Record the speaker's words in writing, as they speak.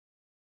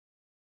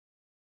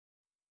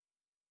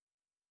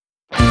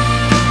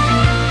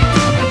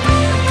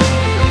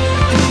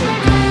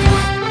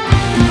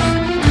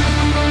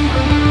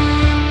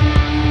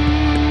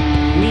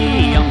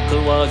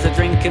a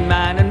drinking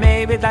man, and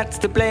maybe that's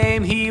to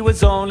blame. He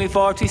was only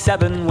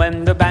 47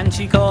 when the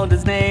banshee called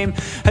his name.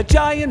 A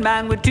giant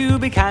man with 2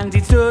 big hands,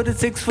 he stood at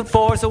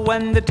 6'4", so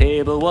when the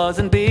table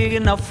wasn't big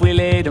enough, we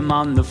laid him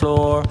on the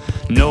floor.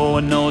 No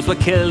one knows what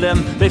killed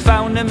him, they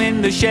found him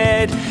in the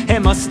shed.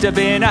 It must have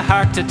been a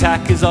heart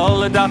attack, is all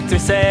the doctor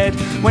said.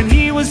 When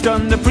he was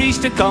done, the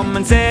priest had come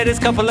and said his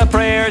couple of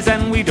prayers,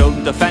 and we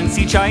dug the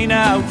fancy china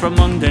out from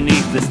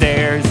underneath the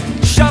stairs.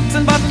 Shots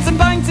and bottles and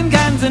pints and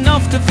cans,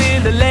 enough to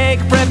fill a lake.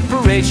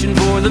 Preparation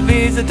for the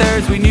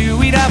visitors we knew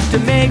we'd have to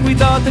make. We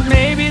thought that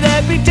maybe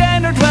there'd be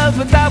 10 or 12,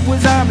 but that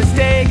was our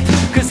mistake,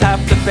 'cause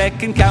half the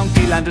feckin'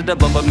 county landed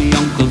above me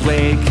uncle's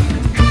wake.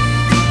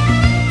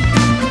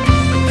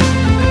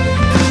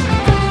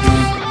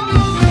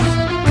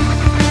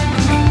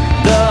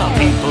 The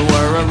people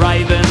were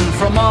arriving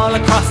from all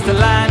across the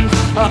land,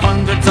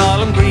 100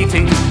 solemn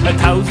greetings,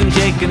 1,000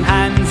 shaking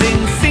hands. In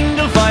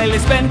single file they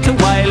spent a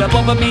while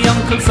above me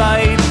uncle's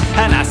side,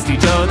 and asked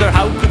each other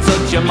how could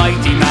such a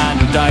mighty man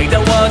have died.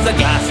 There was a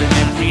glass in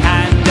every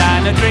hand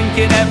and a drink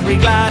in every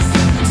glass,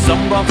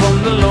 some brought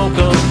from the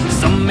local,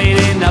 some made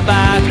in a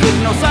bath, with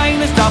no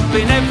sign of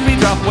stopping. Every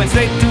drop went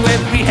straight to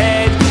every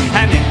head,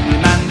 and any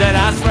man that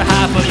asked for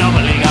half a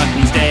double he got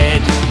instead.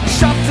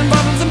 Shots and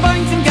bottles and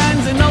pints and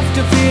cans, enough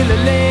to fill a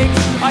lake.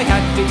 I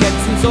had to get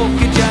some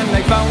soakage and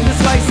I found a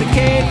slice of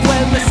cake.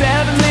 Well, the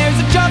 7 layers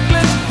of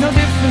chocolate, no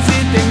difference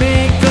did they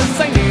make, 'cause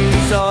I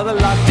nearly saw the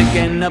lot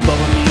again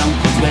above me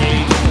uncle's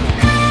wake.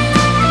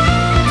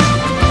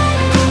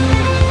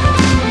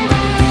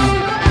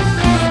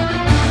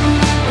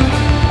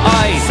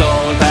 I saw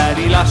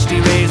Paddy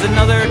Lashley raise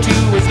another to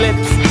his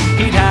lips.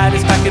 He'd had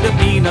his packet of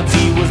peanuts,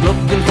 he was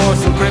looking for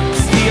some grips.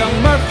 The young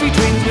Murphy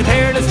twins with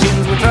hairless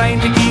chins were trying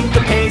to keep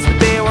the pace, but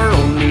they were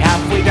only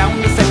halfway down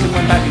the second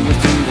when Paddy was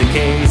through the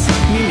case.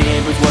 Me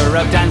neighbours were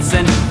out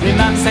dancing, me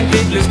man sang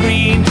Fiddler's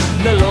Green.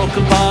 The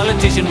local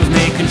politician was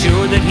making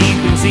sure that he'd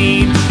been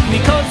seen. Me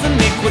cousin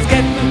Nick was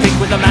getting thick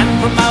with a man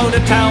from out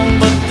of town,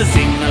 but the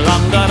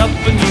sing-along got up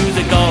and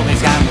music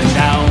always calmed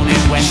down.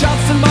 It went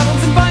shots and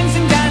bottles and pints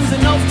and cans,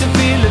 enough to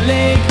fill a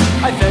lake.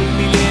 I felt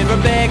me liver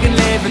beg and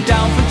live it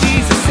down for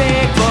Jesus'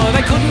 sake, but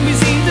I couldn't be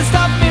seen to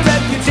stop. Me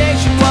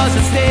reputation was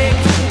at stake,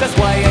 that's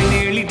why I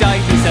nearly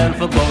died myself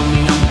above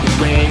me uncle's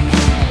wake.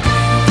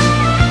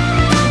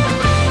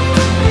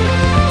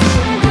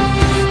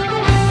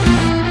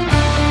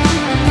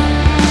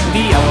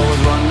 The hour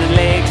was running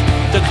late,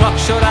 the clock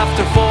showed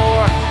after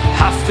 4.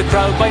 Half the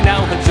crowd by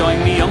now had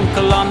joined me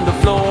uncle on the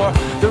floor.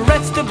 The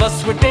rest of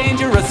us were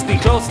dangerously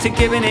close to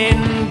giving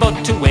in,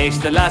 but to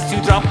waste the last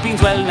 2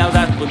 droppings, well now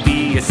that would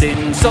be a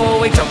sin. So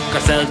we took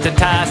ourselves to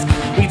task,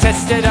 we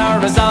tested our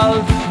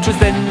resolve. 'Twas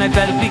then I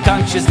felt me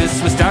consciousness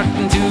was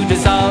starting to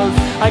dissolve.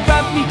 I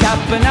grabbed me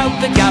cap and out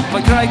the gap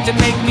I tried to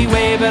make me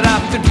way, but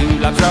after 2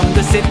 laps round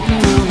the sitting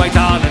room I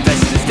thought I'd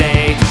best to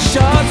stay.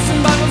 Shots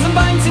and bottles and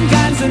pints and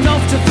cans,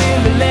 enough to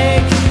fill a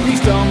lake. Me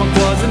stomach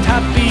wasn't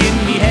happy, in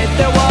me head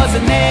there was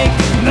an ache.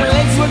 My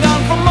legs were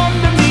gone from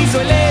under me, so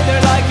I lay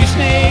there like a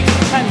snake,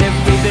 and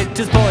every bit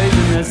is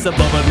poisonous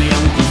above me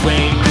uncle's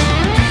wake.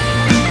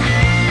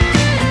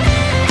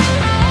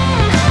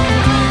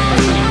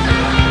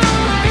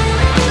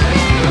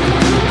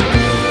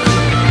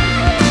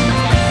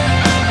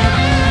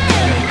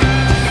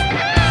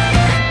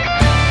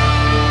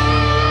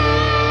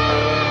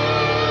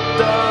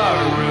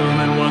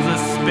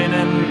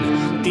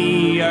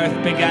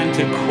 Began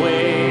to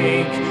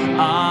quake,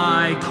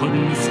 I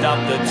couldn't stop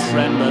the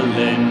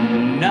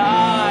trembling,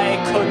 I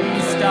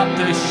couldn't stop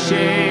the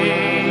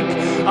shake.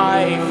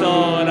 I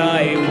thought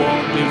I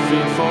won't be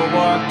fit for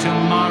work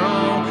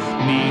tomorrow,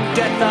 me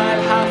death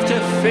I'll have to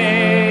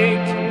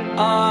fake.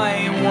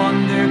 I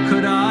wonder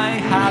could I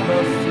have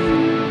a few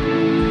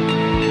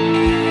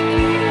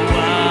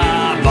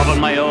above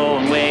my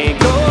own wake.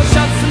 Oh,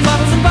 shots and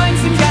bottles and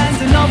pints and cans,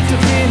 enough to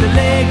fill a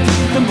lake.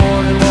 The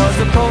morning was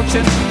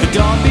approaching, the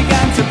dawn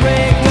began to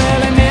break.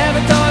 Well, I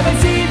never thought I'd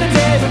see the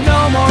day, but no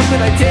more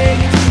could I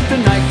take. The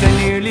night I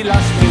nearly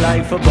lost my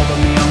life above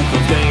me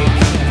uncle's wake.